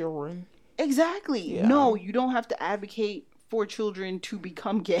the children. Exactly. Yeah. No, you don't have to advocate for children to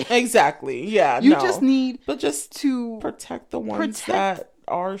become gay. Exactly. Yeah. You just need to protect the ones that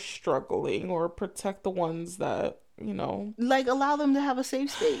are struggling, or protect the ones that, you know, like, allow them to have a safe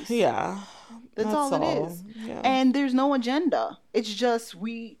space. Yeah. That's all it is. Yeah. And there's no agenda. It's just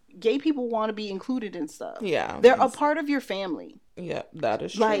gay people want to be included in stuff. Yeah. They're a part of your family. Yeah, that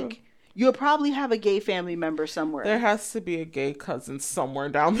is true. Like, you'll probably have a gay family member somewhere. There has to be a gay cousin somewhere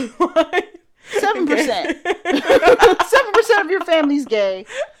down the line. 7%. 7% of your family's gay.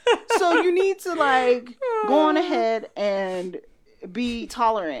 So you need to, like, go on ahead and be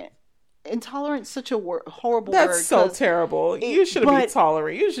tolerant. Intolerance is such a horrible word. That's so terrible. You shouldn't be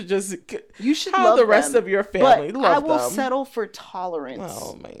tolerant. You should have love the rest of your family. But I will settle for tolerance.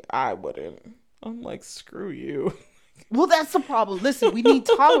 Oh, man. I wouldn't. I'm like, screw you. Well, that's the problem. Listen, we need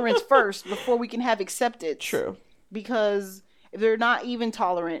tolerance first before we can have acceptance. True. Because if they're not even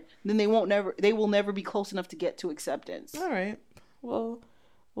tolerant, then they will never be close enough to get to acceptance. All right. Well,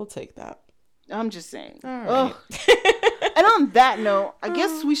 we'll take that. I'm just saying. All right. And on that note, I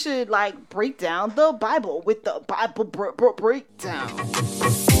guess we should, like, break down the Bible with the Bible breakdown.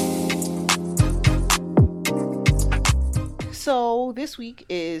 So this week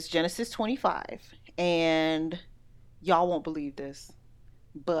is Genesis 25, and y'all won't believe this,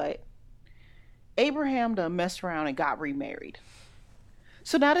 but Abraham done messed around and got remarried.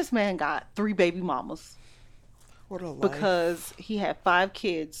 So now this man got 3 baby mamas. What a life. Because he had 5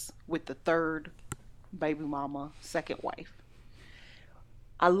 kids with the 3rd baby mama, second wife.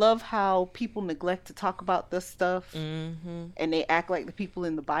 I love how people neglect to talk about this stuff, and they act like the people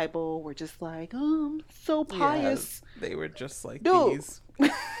in the Bible were just like, oh, I'm so pious. Yeah, they were just like these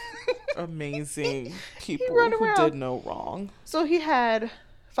amazing people who did no wrong. So he had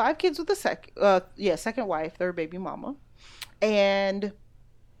 5 kids with the second wife, 3rd baby mama, and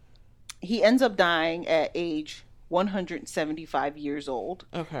he ends up dying at age 175 years old.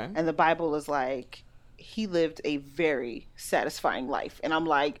 Okay. And the Bible is like, he lived a very satisfying life. And I'm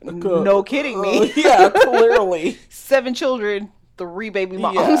like, no kidding me. Yeah, clearly. 7 children, 3 baby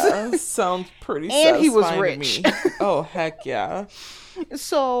moms. Yeah, sounds pretty satisfying. And he was rich. To me. Oh, heck yeah.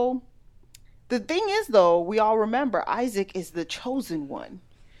 So the thing is, though, we all remember Isaac is the chosen one.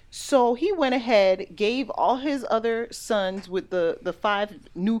 So he went ahead, gave all his other sons with the 5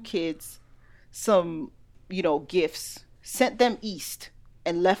 new kids some, gifts, sent them east,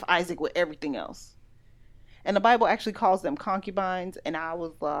 and left Isaac with everything else. And the Bible actually calls them concubines. And I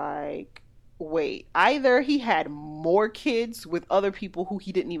was like, wait, either he had more kids with other people who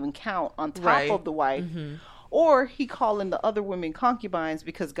he didn't even count on top of the wife, or he calling the other women concubines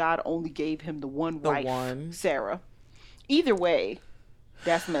because God only gave him the one wife, Sarah. Either way,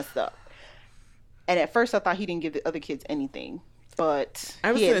 that's messed up. And at first I thought he didn't give the other kids anything. But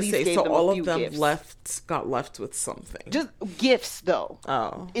I was going to say, so all of them got left with something. Just gifts, though.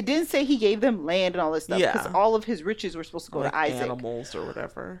 Oh. It didn't say he gave them land and all this stuff. Because all of his riches were supposed to go to Isaac. Animals or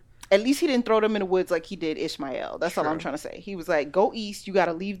whatever. At least he didn't throw them in the woods like he did Ishmael. That's all I'm trying to say. He was like, go east. You got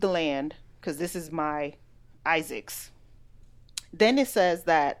to leave the land because this is my Isaac's. Then it says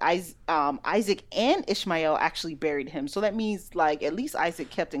that Isaac and Ishmael actually buried him. So that means, like, at least Isaac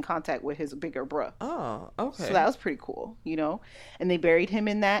kept in contact with his bigger bruh. Oh, okay. So that was pretty cool, And they buried him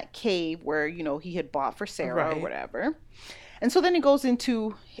in that cave where, he had bought for Sarah or whatever. And so then it goes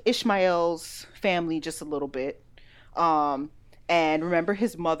into Ishmael's family just a little bit. And And remember,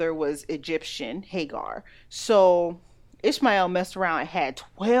 his mother was Egyptian, Hagar. So Ishmael messed around and had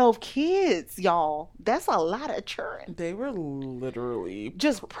 12 kids, y'all. That's a lot of children. They were literally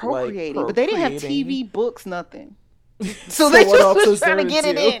just procreating. Like, but they didn't have TV, books, nothing. So they what else just was is trying to there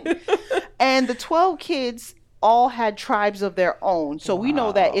get to it do? in. And the 12 kids all had tribes of their own. So we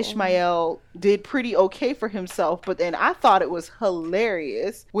know that Ishmael did pretty okay for himself. But then I thought it was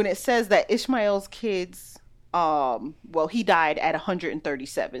hilarious when it says that Ishmael's kids, well, he died at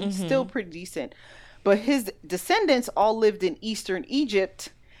 137. Still pretty decent. But his descendants all lived in eastern Egypt,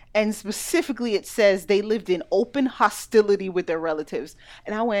 and specifically it says they lived in open hostility with their relatives.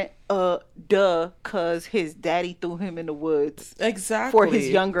 And I went, duh, because his daddy threw him in the woods. Exactly. For his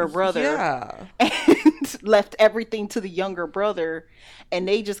younger brother. Yeah. And left everything to the younger brother, and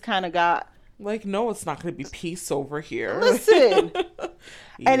they just kind of got... Like, no, it's not going to be peace over here. Listen.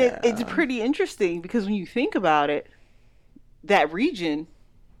 And Yeah. it's pretty interesting, because when you think about it, that region,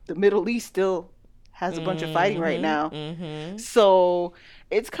 the Middle East, still has a bunch of fighting right now. So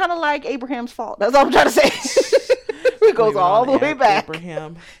it's kind of like Abraham's fault. That's all I'm trying to say. It goes all the way back.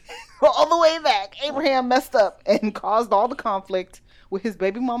 Abraham. All the way back. Abraham messed up and caused all the conflict with his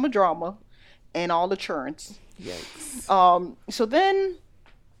baby mama drama and all the churns. Yikes. So then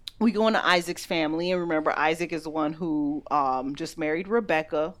we go into Isaac's family, and remember, Isaac is the one who just married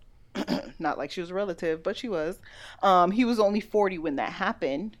Rebecca. Not like she was a relative, but she was. He was only 40 when that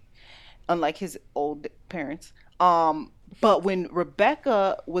happened, unlike his old parents. But when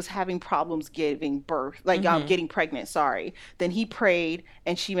Rebecca was having problems giving birth, like getting pregnant, then he prayed,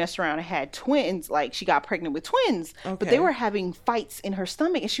 and she messed around and had twins. Like, she got pregnant with twins, but they were having fights in her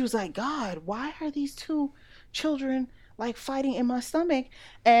stomach, and she was like, God, why are these two children like fighting in my stomach?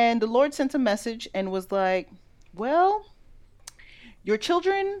 And the Lord sent a message and was like, well, your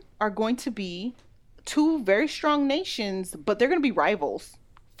children are going to be two very strong nations, but they're going to be rivals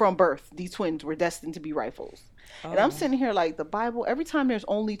from birth. These twins were destined to be rivals. And I'm sitting here like, the Bible, every time there's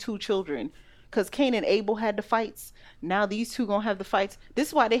only two children, because Cain and Abel had the fights, now these two gonna have the fights. This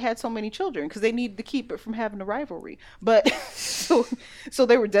is why they had so many children, because they needed to keep it from having a rivalry. But so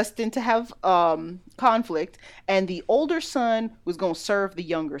they were destined to have conflict, and the older son was gonna serve the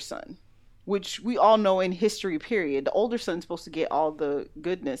younger son, which we all know in history period, the older son's supposed to get all the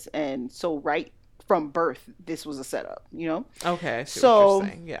goodness, and so right from birth, this was a setup, you know? Okay, I see so what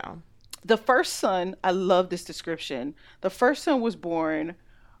you're saying. Yeah. The first son, I love this description. The first son was born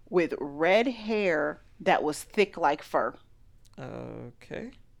with red hair that was thick like fur.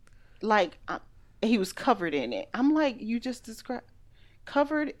 Okay. Like, he was covered in it. I'm like, you just described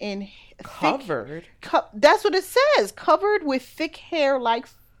covered in Covered? That's what it says. Covered with thick hair like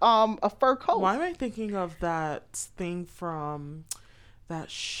a fur coat. Why am I thinking of that thing from that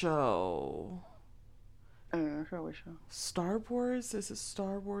show? Show. Star Wars? Is it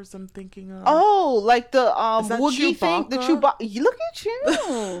Star Wars I'm thinking of? Oh, like the that Wookiee thing? The Chewbacca. Look at you.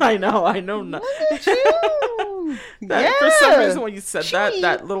 I know not. Look at you. For some reason when you said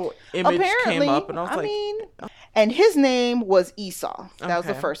that little image came up, and I was and his name was Esau. That was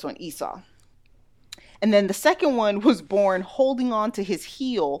the first one, Esau. And then the second one was born holding on to his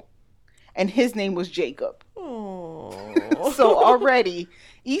heel, and his name was Jacob. Oh. So already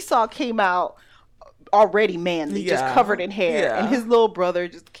Esau came out already manly, just covered in hair, and his little brother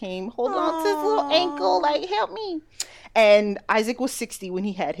just came holding on to his little ankle like, help me. And Isaac was 60 when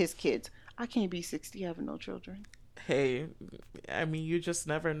he had his kids. I can't be 60 having no children. Hey, I mean, you just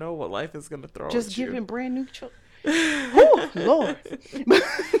never know what life is going to throw just at you. Just giving brand new children. Oh, Lord.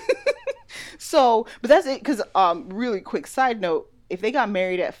 So, but that's it, because really quick side note, if they got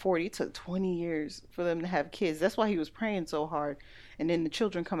married at 40, it took 20 years for them to have kids. That's why he was praying so hard. And then the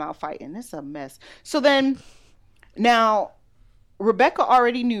children come out fighting. It's a mess. So then, now, Rebecca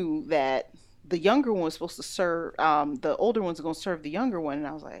already knew that the younger one was supposed to serve, the older one's going to serve the younger one. And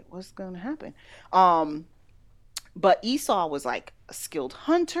I was like, what's going to happen? But Esau was like a skilled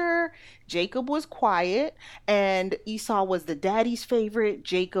hunter. Jacob was quiet. And Esau was the daddy's favorite.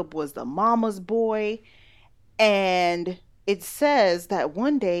 Jacob was the mama's boy. And it says that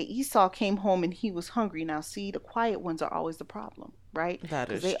one day Esau came home and he was hungry. Now, see, the quiet ones are always the problem, right?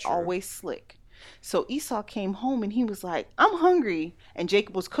 That is true. They always slick. So Esau came home and he was like, I'm hungry. And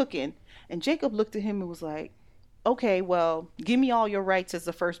Jacob was cooking. And Jacob looked at him and was like, okay, well, give me all your rights as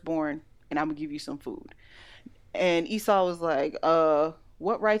the firstborn and I'm going to give you some food. And Esau was like,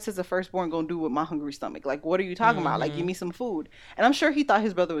 what rights is a firstborn going to do with my hungry stomach? Like, what are you talking about? Like, give me some food. And I'm sure he thought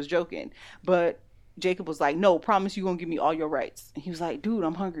his brother was joking. But Jacob was like, no, promise you going to give me all your rights. And he was like, dude,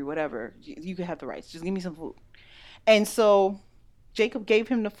 I'm hungry, whatever. You can have the rights. Just give me some food. And so Jacob gave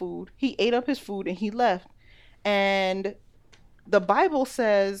him the food. He ate up his food and he left. And the Bible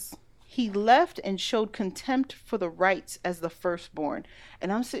says he left and showed contempt for the rights as the firstborn.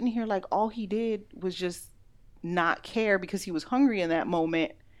 And I'm sitting here like all he did was just not care because he was hungry in that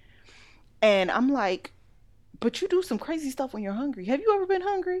moment. And I'm like, but you do some crazy stuff when you're hungry. Have you ever been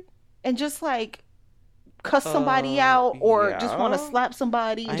hungry and just like cuss somebody out or just want to slap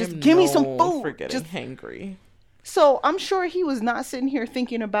somebody and just give me some food? For getting hangry. So I'm sure he was not sitting here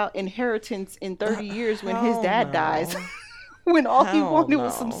thinking about inheritance in 30 years when his dad dies. When all he wanted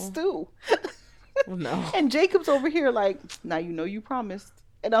was some stew. No. And Jacob's over here like, now you know you promised.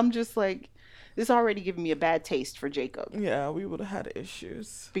 And I'm just like, this already giving me a bad taste for Jacob. Yeah, we would have had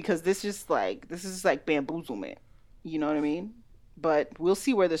issues. Because this is like bamboozlement. You know what I mean? But we'll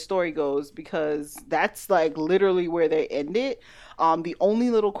see where the story goes because that's like literally where they end it. The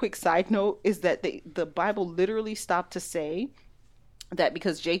only little quick side note is that the Bible literally stopped to say that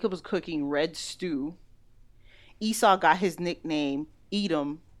because Jacob was cooking red stew, Esau got his nickname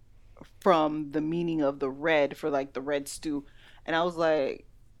Edom from the meaning of the red for like the red stew. And I was like,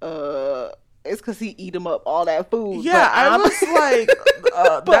 it's because he eat him up all that food. Yeah, I was like,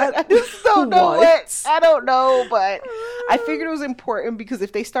 but I just don't know what. I don't know, but I figured it was important because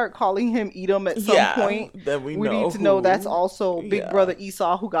if they start calling him Edom at some point, then we need to know that's also Big Brother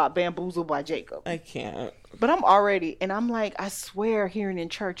Esau who got bamboozled by Jacob. I can't. But I'm like, I swear hearing in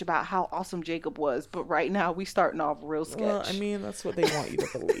church about how awesome Jacob was, but right now we starting off real sketch. Well, I mean, that's what they want you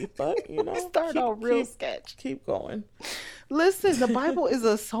to believe, but you know, starting off real sketch. Keep going. Listen, the Bible is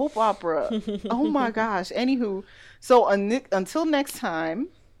a soap opera. Oh my gosh. Anywho, so until next time,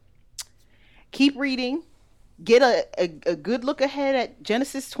 keep reading. Get a good look ahead at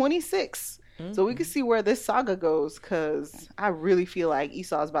Genesis 26. So we can see where this saga goes, because I really feel like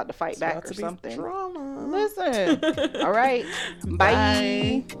Esau's about to fight back or something. Drama. Listen. All right.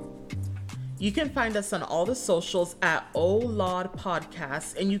 Bye. You can find us on all the socials at OLAWD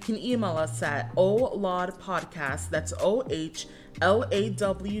Podcast, and you can email us at OLAWD that's OHLAWD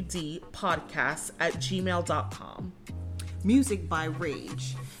podcast @gmail.com. Music by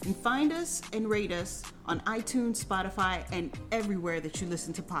Rage. And find us and rate us on iTunes, Spotify, and everywhere that you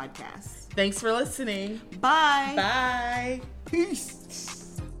listen to podcasts. Thanks for listening. Bye. Bye. Peace.